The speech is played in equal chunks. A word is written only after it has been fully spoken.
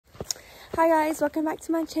Hi guys, welcome back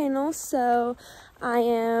to my channel. So I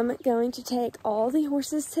am going to take all the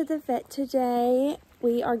horses to the vet today.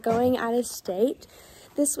 We are going out of state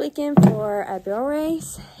this weekend for a barrel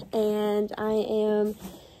race, and I am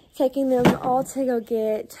taking them all to go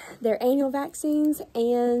get their annual vaccines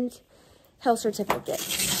and health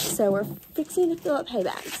certificates. So we're fixing to fill up hay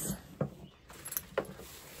bags.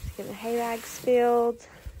 Get the hay bags filled.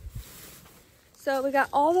 So we got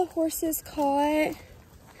all the horses caught,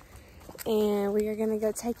 and we are gonna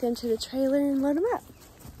go take them to the trailer and load them up.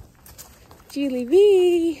 Julie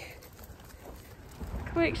B.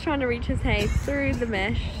 Quick's trying to reach his hay through the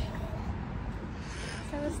mesh.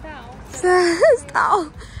 So is Style. So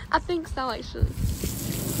Style. I think Style actually.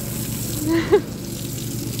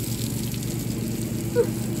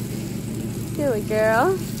 Silly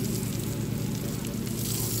girl.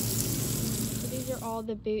 All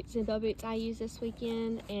the boots and bell boots I use this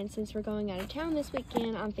weekend, and since we're going out of town this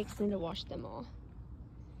weekend, I'm fixing to wash them all.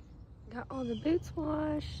 Got all the boots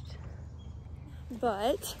washed,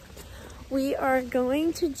 but we are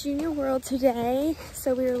going to Junior World today,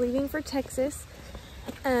 so we are leaving for Texas.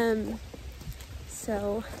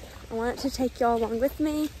 So I wanted to take y'all along with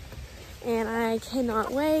me, and I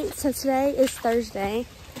cannot wait. So today is Thursday,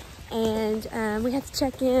 and we have to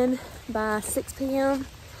check in by 6 p.m.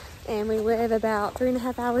 and we live about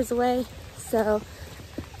 3.5 hours away, so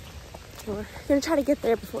we're gonna try to get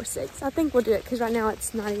there before 6. I think we'll do it because right now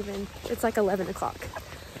it's not even, it's like 11 o'clock,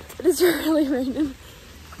 but it's really raining.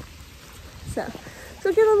 So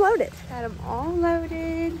get them loaded. Got them all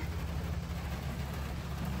loaded.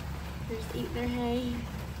 They're just eating their hay.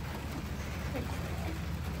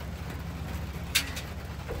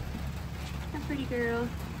 A pretty girl.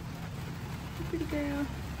 A pretty girl.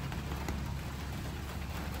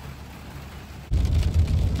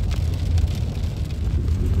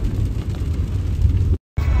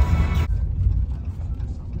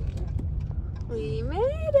 We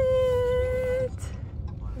made it!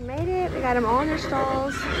 We made it. We got them all in their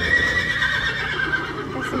stalls.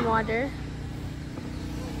 Got some water.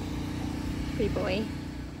 Pretty boy.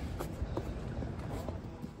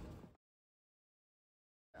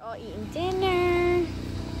 We're all eating dinner.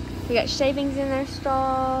 We got shavings in their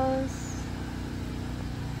stalls.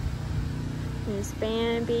 There's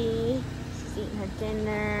Bambi. She's eating her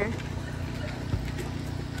dinner.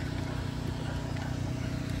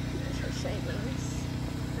 Shavings.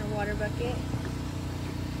 Our water bucket.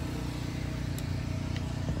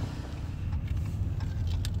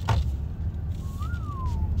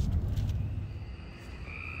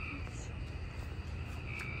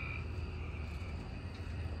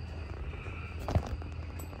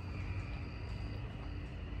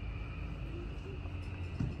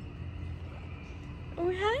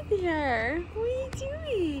 Oh, hi there. What are you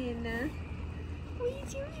doing? What are you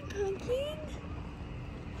doing, Pumpkin?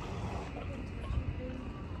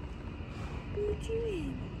 What are you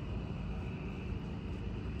doing?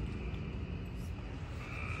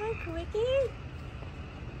 Hi, Quickie.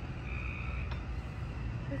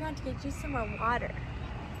 We're going to get you some more water.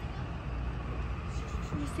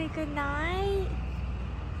 Can you say goodnight?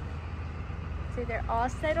 So they're all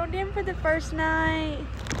settled in for the first night.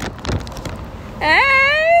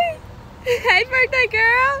 Hey! Hey, birthday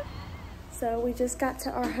girl! So we just got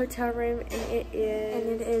to our hotel room, and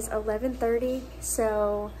it is 11:30.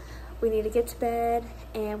 So we need to get to bed,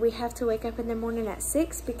 and we have to wake up in the morning at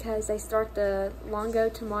 6 because they start the Longo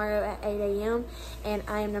tomorrow at 8 a.m. and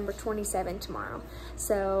I am number 27 tomorrow.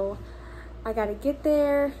 So I gotta get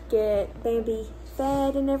there, get Bambi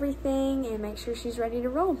fed and everything, and make sure she's ready to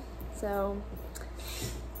roll. So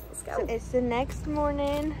let's go. So it's the next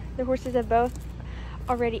morning. The horses have both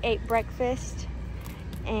already ate breakfast,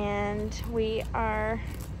 and we are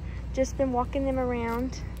just been walking them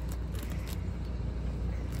around.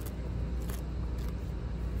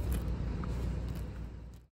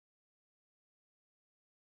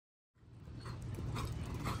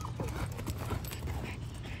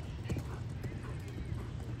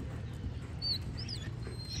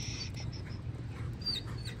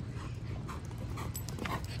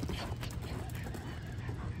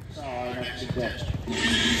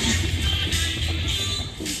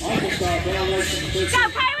 Go,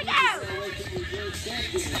 Pirate, go!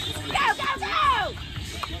 Go, go, go!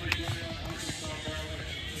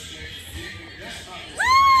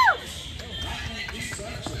 Woo!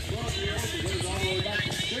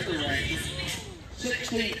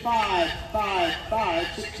 16.555,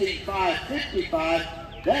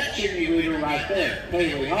 16.555. That's Jimmy Reader right there.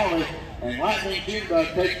 Haley Holly and Lightning Jimbo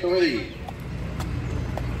take the lead.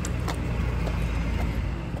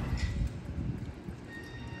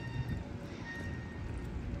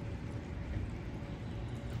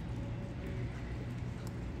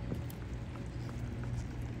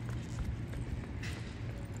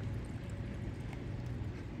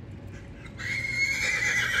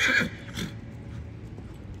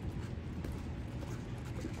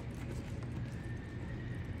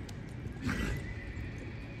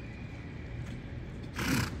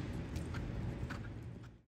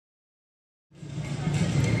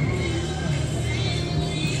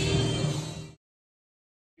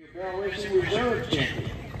 Barrel Racing Reserve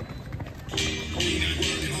Champion.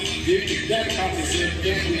 Junior Jack Coffee Reserve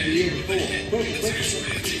Champion the year before. Quick.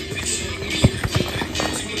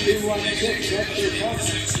 216, that's their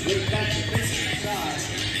opponent. Goes back to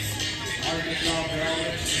 55. Arkansas Barrel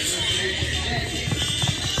Racing Association Champion.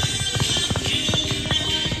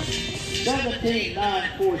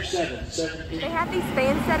 17,947. They have these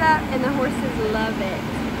fans set up and the horses love it.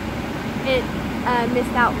 It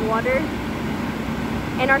missed out water.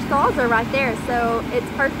 And our stalls are right there, so it's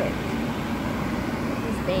perfect.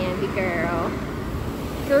 This Bambi girl.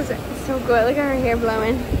 Feels so good. Look at her hair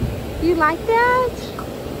blowing. You like that?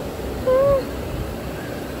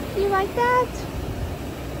 You like that?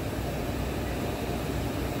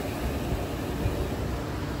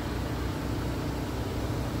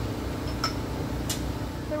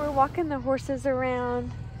 So we're walking the horses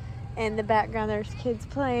around. In the background there's kids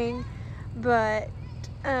playing, but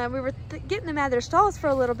we were getting them out of their stalls for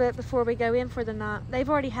a little bit before we go in for the night. They've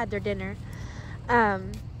already had their dinner.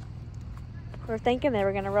 We're thinking they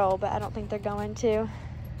were going to roll, but I don't think they're going to.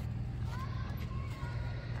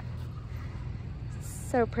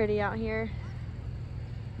 So pretty out here.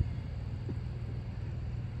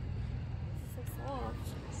 So soft.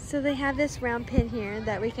 So they have this round pen here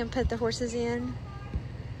that we can put the horses in.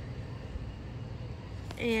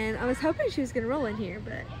 And I was hoping she was going to roll in here,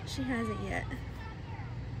 but she hasn't yet.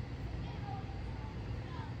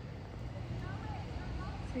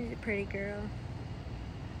 She's a pretty girl.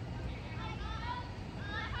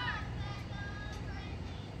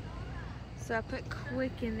 So I put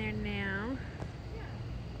Quick in there now.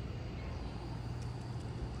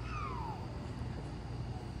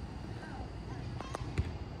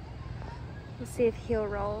 We'll see if he'll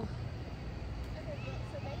roll.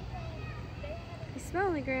 He's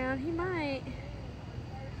smelling the ground. He might.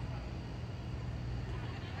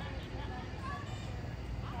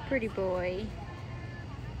 Pretty boy.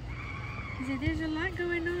 He said there's a lot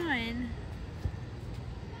going on.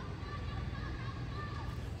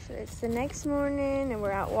 So it's the next morning and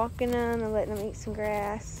we're out walking them and letting them eat some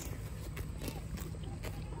grass.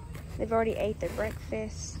 They've already ate their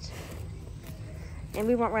breakfast. And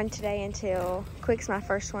we won't run today until, Quick's my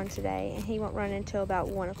first one today, and he won't run until about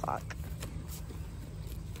 1 o'clock.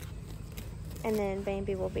 And then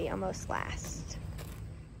Bambi will be almost last.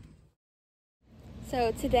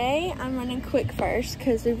 So today I'm running Quick first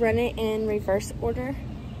because we run it in reverse order.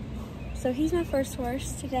 So he's my first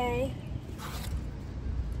horse today.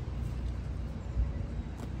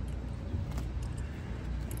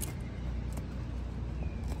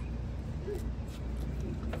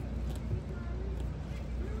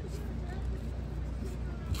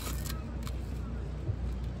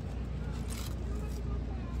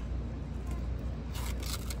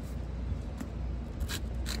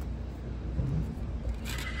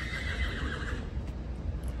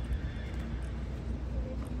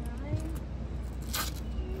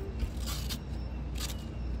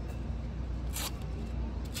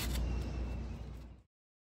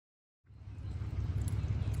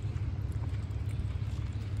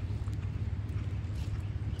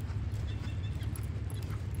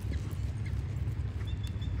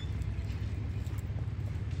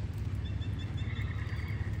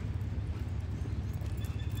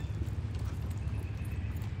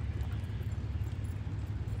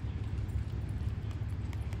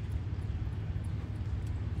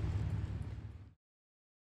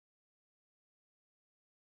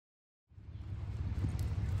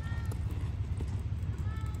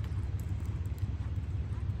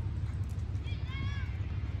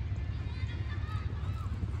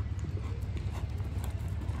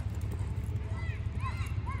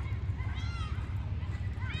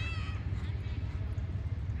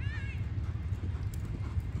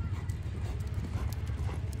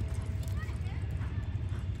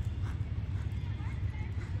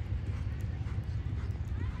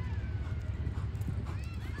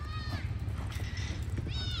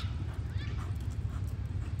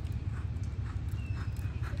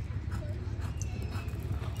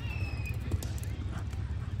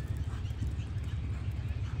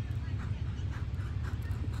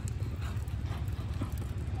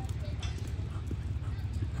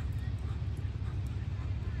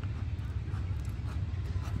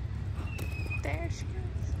 There she goes.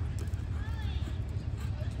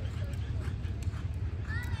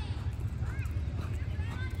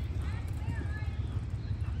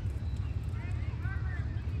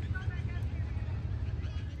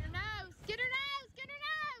 Get her nose! Get her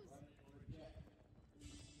nose!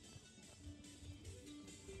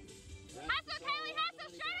 Hustle, Kaylee,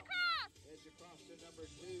 hustle! Straight across! Edge across to number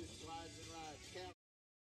 2, slides and rides. Count.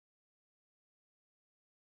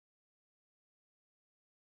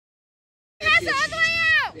 all the way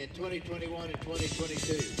out. In 2021 and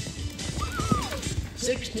 2022.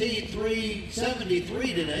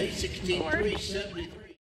 16,373 today.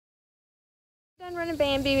 16,373. Done running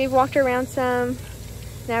Bambi. We've walked her around some.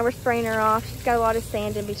 Now we're spraying her off. She's got a lot of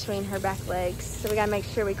sand in between her back legs, so we gotta make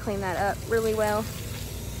sure we clean that up really well.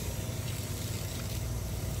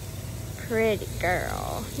 Pretty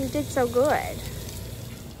girl. You did so good.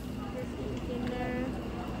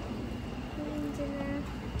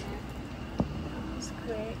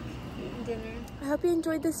 I hope you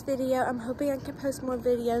enjoyed this video. I'm hoping I can post more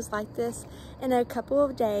videos like this in a couple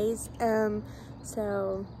of days.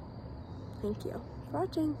 So thank you for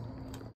watching.